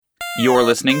You're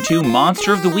listening to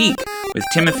Monster of the Week with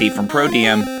Timothy from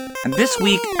ProDM, and this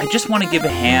week I just want to give a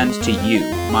hand to you,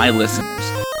 my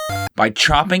listeners, by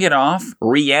chopping it off,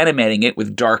 reanimating it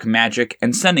with dark magic,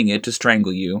 and sending it to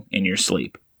strangle you in your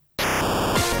sleep.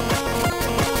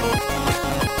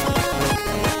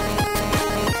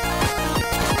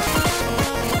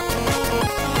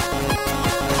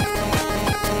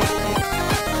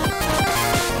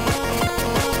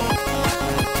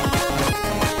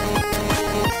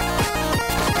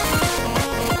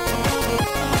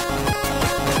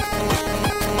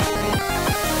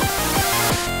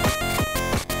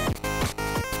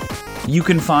 You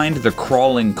can find the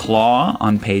Crawling Claw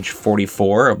on page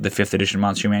 44 of the 5th edition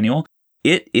Monster Manual.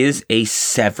 It is a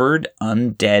severed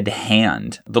undead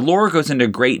hand. The lore goes into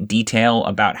great detail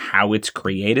about how it's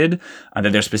created,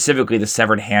 that they're specifically the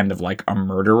severed hand of like a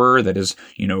murderer that is,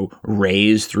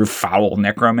 raised through foul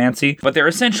necromancy. But they're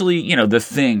essentially, the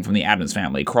thing from the Addams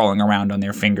family crawling around on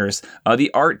their fingers.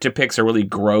 The art depicts a really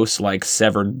gross, like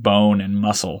severed bone and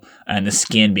muscle, and the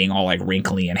skin being all like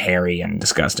wrinkly and hairy and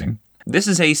disgusting. This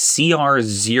is a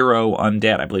CR0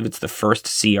 undead. I believe it's the first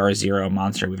CR0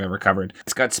 monster we've ever covered.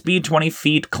 It's got speed 20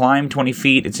 feet, climb 20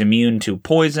 feet. It's immune to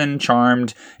poison,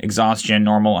 charmed, exhaustion,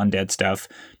 normal undead stuff.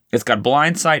 It's got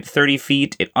blind sight 30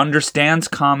 feet. It understands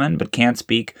common, but can't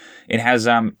speak. It has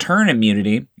turn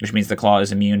immunity, which means the claw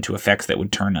is immune to effects that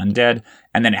would turn undead.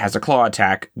 And then it has a claw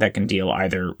attack that can deal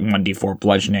either 1d4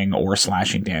 bludgeoning or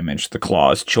slashing damage. The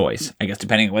claw's choice, I guess,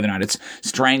 depending on whether or not it's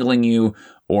strangling you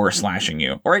or slashing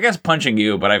you. Or I guess punching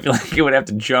you, but I feel like it would have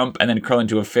to jump and then curl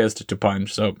into a fist to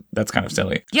punch, so that's kind of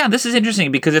silly. Yeah, this is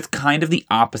interesting because it's kind of the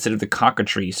opposite of the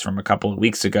cockatrice from a couple of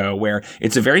weeks ago, where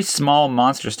it's a very small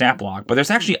monster stat block, but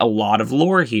there's actually a lot of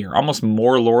lore here, almost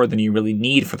more lore than you really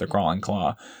need for the Crawling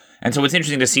Claw. And so it's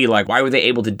interesting to see, why were they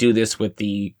able to do this with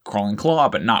the Crawling Claw,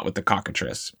 but not with the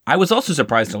cockatrice? I was also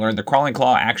surprised to learn the Crawling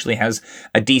Claw actually has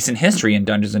a decent history in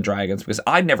Dungeons & Dragons, because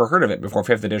I'd never heard of it before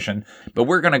 5th edition, but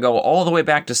we're going to go all the way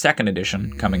back to 2nd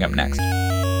edition coming up next.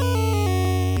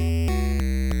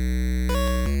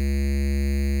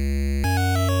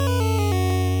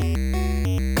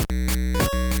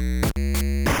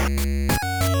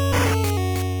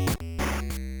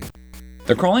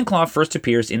 The Crawling Claw first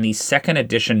appears in the 2nd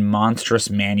edition Monstrous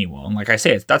Manual, and like I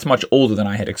say, that's much older than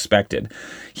I had expected.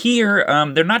 Here,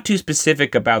 they're not too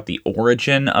specific about the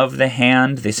origin of the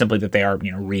hand. They simply that they are,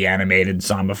 reanimated,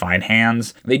 zombified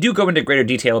hands. They do go into greater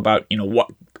detail about,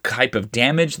 what type of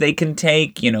damage they can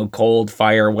take, cold,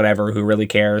 fire, whatever, who really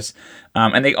cares.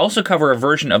 And they also cover a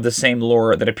version of the same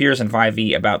lore that appears in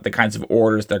 5e about the kinds of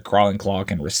orders that Crawling Claw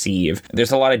can receive.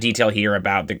 There's a lot of detail here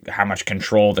about how much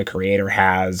control the creator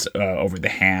has over the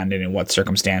hand and in what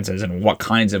circumstances and what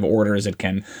kinds of orders it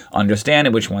can understand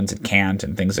and which ones it can't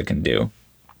and things it can do.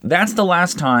 That's the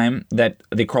last time that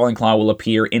the Crawling Claw will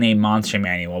appear in a monster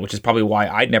manual, which is probably why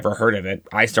I'd never heard of it.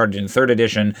 I started in 3rd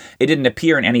edition. It didn't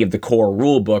appear in any of the core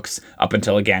rule books up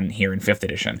until, again, here in 5th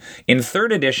edition. In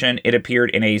 3rd edition, it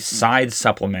appeared in a side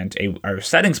supplement, a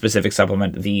setting-specific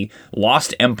supplement, the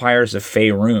Lost Empires of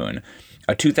Faerun,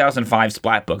 a 2005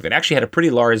 splat book that actually had a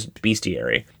pretty large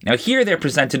bestiary. Now here they're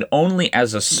presented only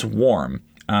as a swarm,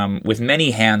 with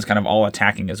many hands kind of all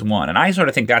attacking as one. And I sort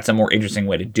of think that's a more interesting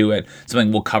way to do it,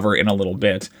 something we'll cover in a little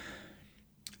bit.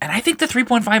 And I think the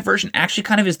 3.5 version actually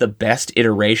kind of is the best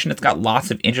iteration. It's got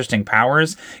lots of interesting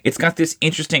powers. It's got this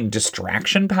interesting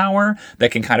distraction power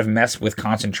that can kind of mess with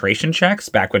concentration checks,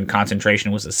 back when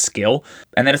concentration was a skill.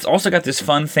 And then it's also got this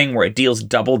fun thing where it deals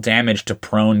double damage to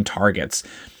prone targets,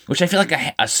 which I feel like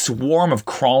a swarm of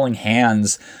crawling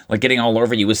hands, getting all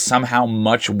over you, is somehow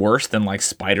much worse than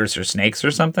spiders or snakes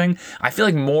or something. I feel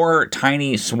like more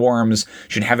tiny swarms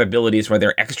should have abilities where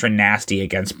they're extra nasty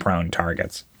against prone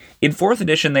targets. In 4th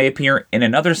edition, they appear in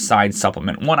another side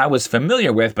supplement, one I was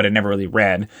familiar with but had never really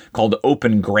read, called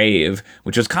Open Grave,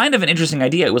 which was kind of an interesting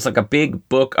idea. It was like a big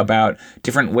book about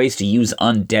different ways to use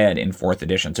undead in 4th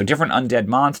edition. So different undead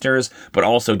monsters, but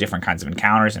also different kinds of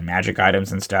encounters and magic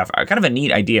items and stuff. Kind of a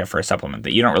neat idea for a supplement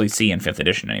that you don't really see in 5th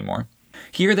edition anymore.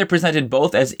 Here they're presented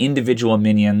both as individual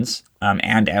minions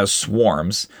and as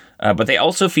swarms, but they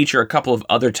also feature a couple of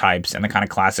other types in the kind of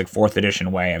classic 4th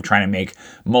edition way of trying to make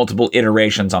multiple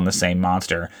iterations on the same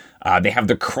monster. They have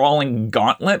the Crawling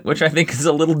Gauntlet, which I think is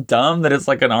a little dumb that it's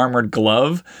like an armored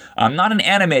glove. Not an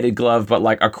animated glove, but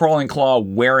like a crawling claw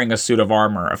wearing a suit of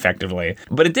armor, effectively.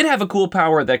 But it did have a cool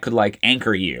power that could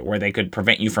anchor you, where they could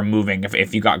prevent you from moving.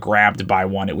 If you got grabbed by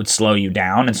one, it would slow you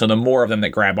down. And so the more of them that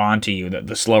grab onto you,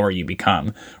 the slower you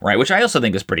become, right? Which I also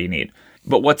think is pretty neat.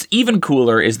 But what's even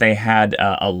cooler is they had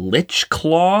a Lich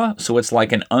Claw, so it's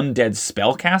like an undead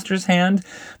spellcaster's hand.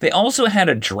 They also had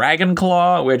a Dragon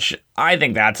Claw, which I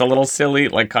think that's a little silly,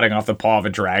 like cutting off the paw of a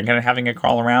dragon and having it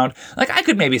crawl around. Like, I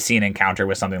could maybe see an encounter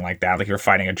with something like that, like you're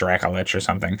fighting a Dracolich or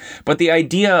something. But the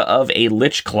idea of a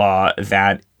Lich Claw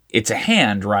that it's a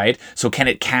hand, right? So can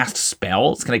it cast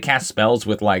spells? Can it cast spells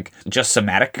with, like, just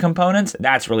somatic components?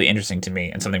 That's really interesting to me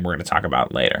and something we're going to talk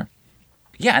about later.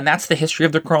 Yeah, and that's the history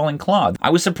of the Crawling Claw.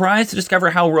 I was surprised to discover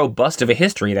how robust of a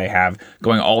history they have,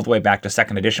 going all the way back to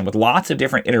 2nd edition, with lots of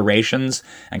different iterations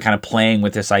and kind of playing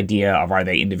with this idea of, are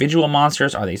they individual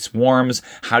monsters? Are they swarms?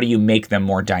 How do you make them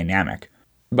more dynamic?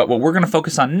 But what we're going to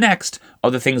focus on next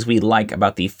are the things we like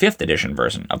about the 5th edition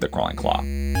version of the Crawling Claw.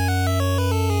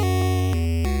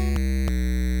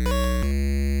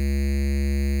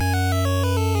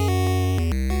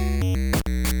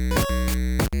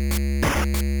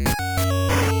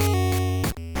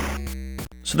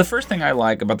 So the first thing I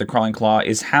like about the Crawling Claw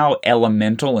is how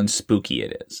elemental and spooky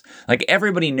it is. Like,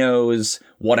 everybody knows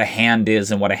what a hand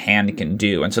is and what a hand can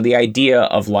do. And so the idea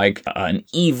of, like, an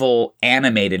evil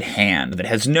animated hand that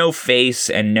has no face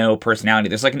and no personality,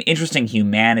 there's like an interesting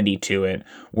humanity to it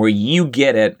where you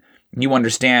get it, you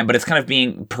understand, but it's kind of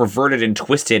being perverted and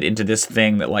twisted into this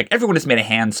thing that, like, everyone has made a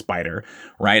hand spider,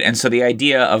 right? And so the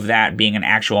idea of that being an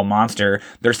actual monster,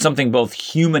 there's something both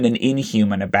human and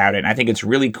inhuman about it. And I think it's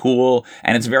really cool.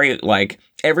 And it's very, like,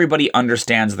 everybody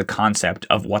understands the concept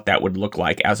of what that would look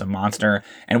like as a monster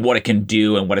and what it can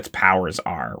do and what its powers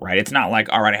are, right? It's not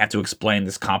like, all right, I have to explain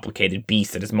this complicated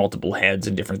beast that has multiple heads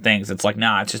and different things. It's like,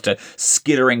 nah, it's just a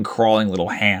skittering, crawling little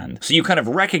hand. So you kind of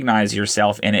recognize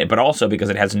yourself in it, but also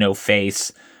because it has no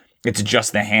face, it's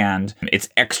just the hand, it's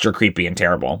extra creepy and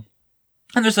terrible.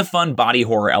 And there's a fun body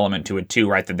horror element to it too,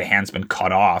 right? That the hand's been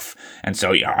cut off. And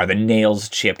so, yeah, are the nails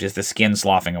chipped? Is the skin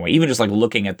sloughing away? Even just like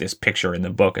looking at this picture in the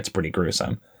book, it's pretty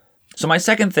gruesome. So my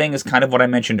second thing is kind of what I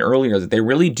mentioned earlier, that they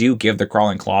really do give the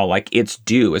Crawling Claw like its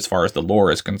due as far as the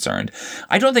lore is concerned.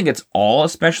 I don't think it's all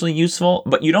especially useful,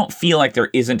 but you don't feel like there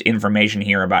isn't information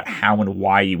here about how and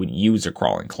why you would use a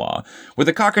Crawling Claw. With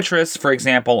the Cockatrice, for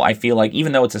example, I feel like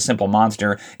even though it's a simple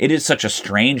monster, it is such a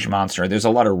strange monster. There's a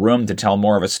lot of room to tell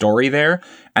more of a story there,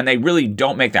 and they really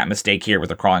don't make that mistake here with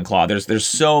the Crawling Claw. There's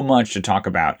so much to talk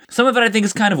about. Some of it I think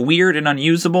is kind of weird and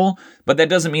unusable, but that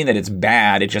doesn't mean that it's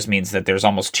bad. It just means that there's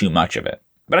almost too much of it.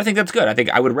 But I think that's good. I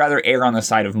think I would rather err on the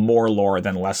side of more lore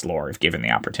than less lore if given the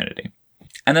opportunity.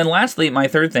 And then lastly, my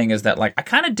third thing is that, like, I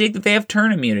kind of dig that they have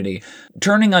turn immunity.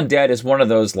 Turning undead is one of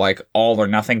those, like, all or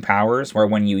nothing powers where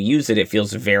when you use it, it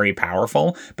feels very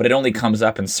powerful, but it only comes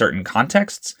up in certain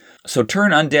contexts. So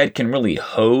turn undead can really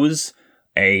hose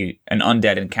an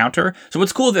undead encounter. So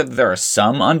it's cool that there are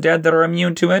some undead that are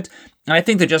immune to it. And I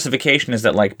think the justification is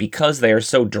that, like, because they are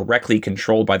so directly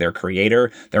controlled by their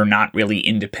creator, they're not really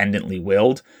independently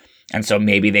willed. And so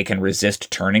maybe they can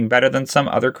resist turning better than some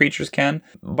other creatures can.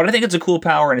 But I think it's a cool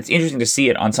power, and it's interesting to see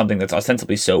it on something that's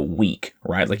ostensibly so weak,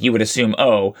 right? Like, you would assume,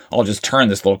 oh, I'll just turn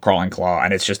this little Crawling Claw,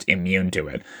 and it's just immune to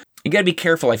it. You gotta be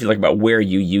careful, I feel like, about where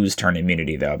you use turn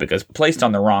immunity, though, because placed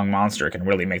on the wrong monster can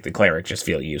really make the cleric just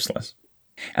feel useless.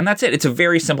 And that's it. It's a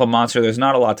very simple monster. There's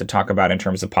not a lot to talk about in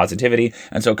terms of positivity.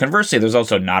 And so conversely, there's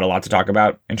also not a lot to talk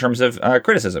about in terms of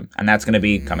criticism. And that's going to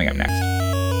be coming up next.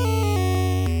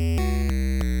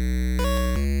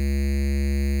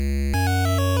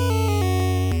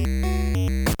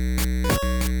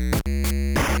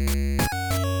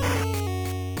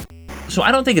 So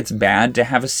I don't think it's bad to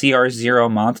have a CR0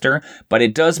 monster, but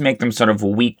it does make them sort of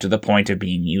weak to the point of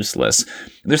being useless.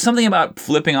 There's something about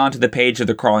flipping onto the page of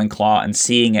the Crawling Claw and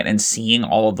seeing it and seeing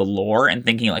all of the lore and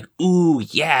thinking like, ooh,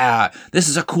 yeah, this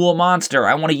is a cool monster.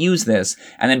 I want to use this.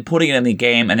 And then putting it in the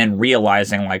game and then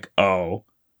realizing like, oh,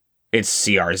 it's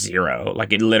CR0.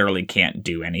 Like, it literally can't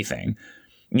do anything.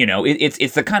 You know,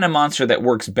 it's the kind of monster that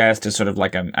works best as sort of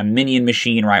like a minion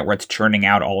machine, right, where it's churning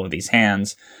out all of these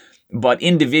hands. But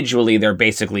individually, they're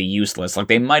basically useless. Like,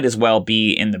 they might as well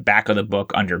be in the back of the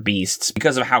book under beasts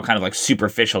because of how kind of like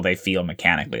superficial they feel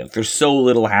mechanically. Like, there's so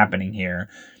little happening here.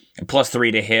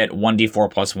 +3 to hit,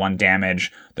 1d4 +1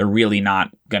 damage. They're really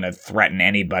not going to threaten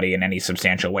anybody in any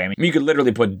substantial way. I mean, you could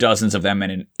literally put dozens of them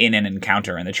in an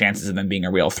encounter, and the chances of them being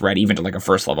a real threat, even to like a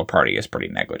first level party, is pretty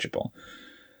negligible.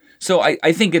 So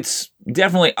I think it's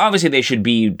definitely, obviously they should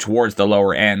be towards the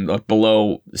lower end, like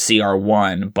below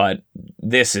CR1, but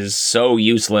this is so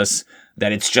useless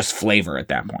that it's just flavor at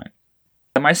that point.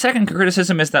 And my second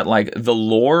criticism is that, like, the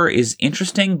lore is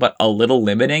interesting, but a little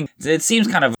limiting. It seems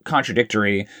kind of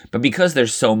contradictory, but because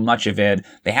there's so much of it,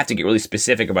 they have to get really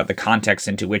specific about the context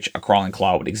into which a crawling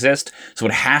claw would exist. So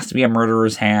it has to be a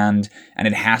murderer's hand, and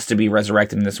it has to be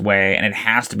resurrected in this way, and it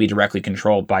has to be directly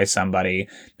controlled by somebody,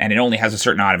 and it only has a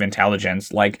certain amount of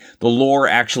intelligence. Like, the lore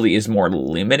actually is more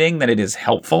limiting than it is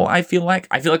helpful, I feel like.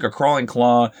 I feel like a crawling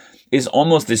claw is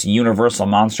almost this universal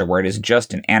monster where it is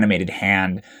just an animated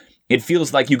hand. It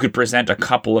feels like you could present a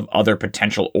couple of other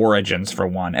potential origins for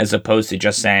one, as opposed to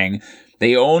just saying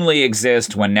they only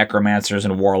exist when necromancers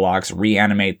and warlocks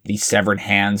reanimate the severed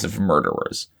hands of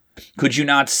murderers. Could you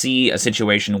not see a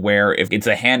situation where if it's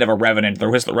a hand of a revenant, the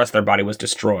rest of their body was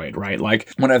destroyed, right?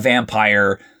 Like when a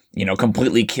vampire,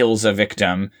 completely kills a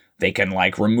victim, they can,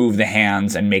 like, remove the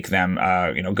hands and make them,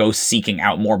 go seeking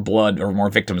out more blood or more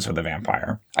victims for the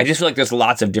vampire. I just feel like there's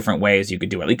lots of different ways you could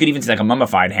do it. You could even see, like, a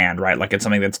mummified hand, right? Like, it's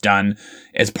something that's done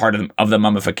as part of the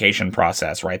mummification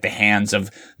process, right? The hands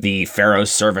of the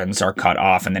pharaoh's servants are cut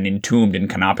off and then entombed in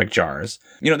canopic jars.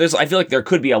 I feel like there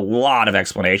could be a lot of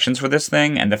explanations for this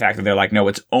thing, and the fact that they're like, no,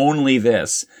 it's only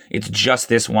this, it's just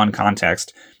this one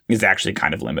context, is actually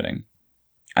kind of limiting.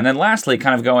 And then lastly,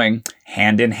 kind of going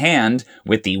hand in hand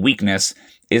with the weakness,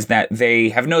 is that they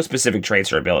have no specific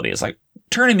traits or abilities. Like,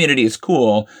 turn immunity is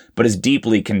cool, but is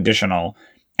deeply conditional.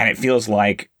 And it feels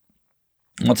like,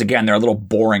 once again, they're a little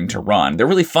boring to run. They're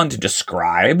really fun to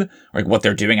describe, like what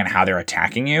they're doing and how they're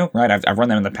attacking you, right? I've run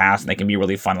them in the past, and they can be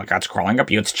really fun. Like, it's crawling up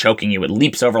you, it's choking you, it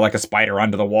leaps over like a spider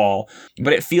onto the wall.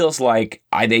 But it feels like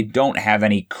they don't have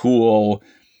any cool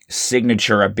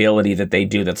signature ability that they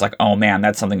do that's like, oh man,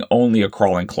 that's something only a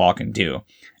crawling claw can do.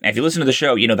 And if you listen to the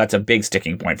show, that's a big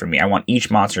sticking point for me. I want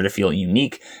each monster to feel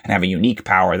unique and have a unique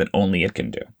power that only it can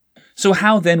do. So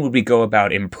how then would we go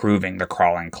about improving the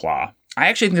crawling claw? I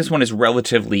actually think this one is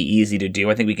relatively easy to do.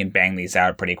 I think we can bang these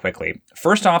out pretty quickly.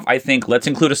 First off, I think let's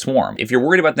include a swarm. If you're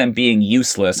worried about them being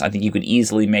useless, I think you could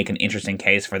easily make an interesting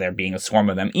case for there being a swarm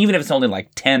of them, even if it's only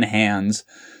like 10 hands.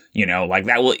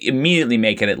 That will immediately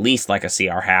make it at least like a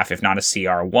CR half, if not a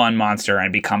CR1 monster, and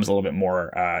it becomes a little bit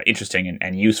more interesting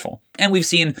and useful. And we've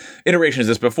seen iterations of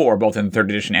this before, both in 3rd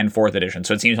edition and 4th edition,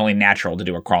 so it seems only natural to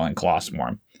do a crawling claw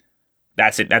swarm.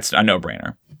 That's it. That's a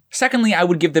no-brainer. Secondly, I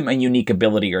would give them a unique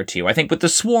ability or two. I think with the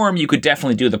swarm, you could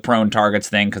definitely do the prone targets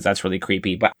thing, because that's really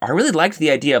creepy. But I really liked the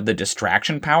idea of the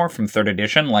distraction power from 3rd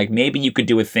edition. Like, maybe you could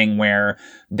do a thing where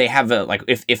they have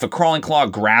if a crawling claw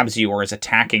grabs you or is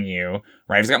attacking you,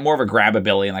 right? It's got more of a grab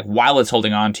ability, and like while it's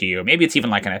holding on to you, maybe it's even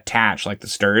like an attach, like the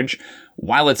Sturge.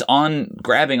 While it's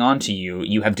grabbing onto you,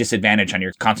 you have disadvantage on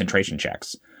your concentration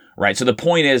checks. Right, so the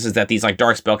point is that these like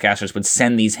dark spellcasters would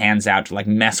send these hands out to like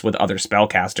mess with other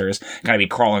spellcasters, kind of be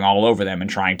crawling all over them and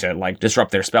trying to like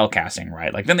disrupt their spellcasting,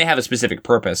 right? Like then they have a specific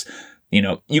purpose.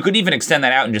 You could even extend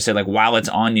that out and just say like while it's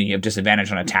on you, you have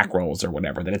disadvantage on attack rolls or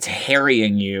whatever, that it's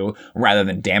harrying you rather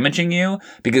than damaging you,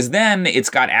 because then it's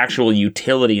got actual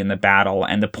utility in the battle,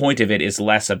 and the point of it is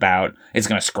less about it's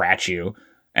going to scratch you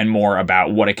and more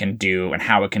about what it can do and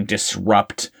how it can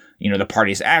disrupt the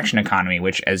party's action economy,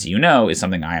 which, as you know, is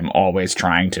something I am always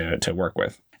trying to work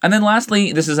with. And then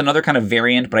lastly, this is another kind of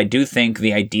variant, but I do think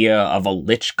the idea of a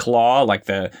lich claw, like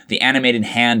the animated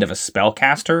hand of a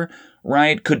spellcaster,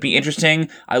 right, could be interesting.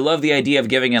 I love the idea of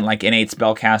giving it like innate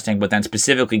spellcasting, but then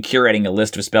specifically curating a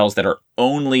list of spells that are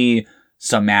only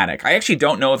somatic. I actually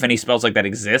don't know if any spells like that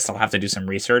exist. I'll have to do some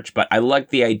research, but I like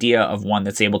the idea of one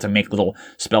that's able to make little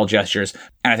spell gestures,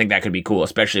 and I think that could be cool,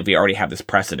 especially if we already have this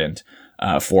precedent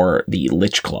for the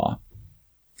Lich Claw.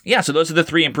 Yeah, so those are the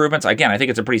 3 improvements. Again, I think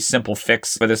it's a pretty simple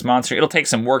fix for this monster. It'll take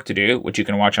some work to do, which you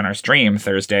can watch on our stream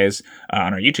Thursdays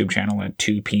on our YouTube channel at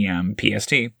 2 p.m.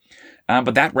 PST.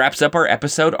 But that wraps up our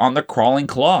episode on the Crawling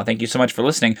Claw. Thank you so much for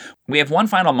listening. We have one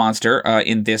final monster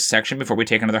in this section before we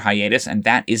take another hiatus, and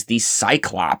that is the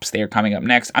Cyclops. They are coming up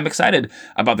next. I'm excited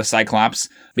about the Cyclops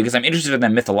because I'm interested in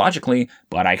them mythologically,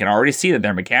 but I can already see that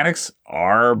their mechanics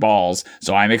are balls.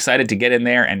 So I'm excited to get in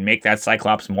there and make that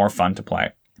Cyclops more fun to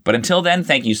play. But until then,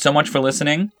 thank you so much for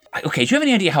listening. Okay, do you have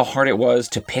any idea how hard it was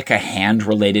to pick a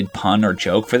hand-related pun or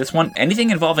joke for this one? Anything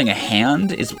involving a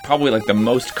hand is probably like the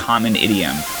most common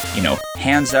idiom.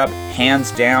 Hands up,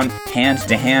 hands down, hand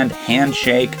to hand,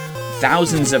 handshake,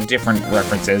 thousands of different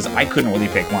references. I couldn't really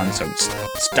pick one, so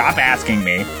stop asking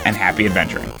me, and happy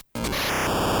adventuring.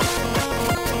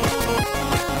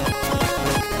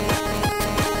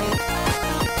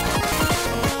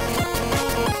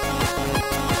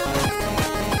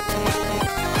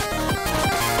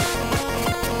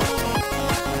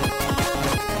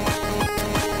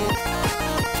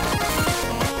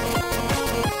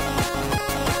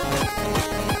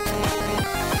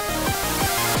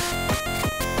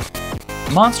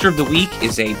 Monster of the Week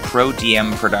is a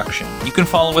ProDM production. You can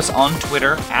follow us on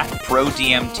Twitter at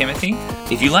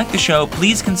ProDMTimothy. If you like the show,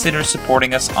 please consider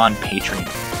supporting us on Patreon.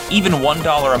 Even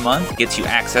 $1 a month gets you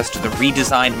access to the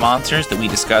redesigned monsters that we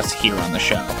discuss here on the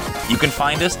show. You can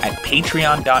find us at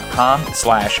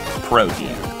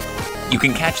patreon.com/ProDM. You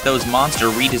can catch those monster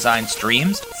redesign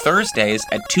streams Thursdays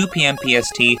at 2 p.m.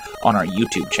 PST on our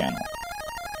YouTube channel.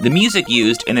 The music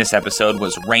used in this episode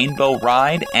was Rainbow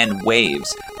Ride and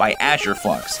Waves by Azure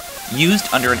Flux,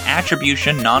 used under an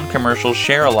attribution non-commercial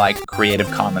share-alike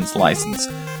Creative Commons license.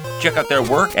 Check out their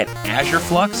work at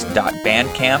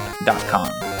azureflux.bandcamp.com.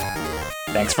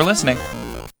 Thanks for listening.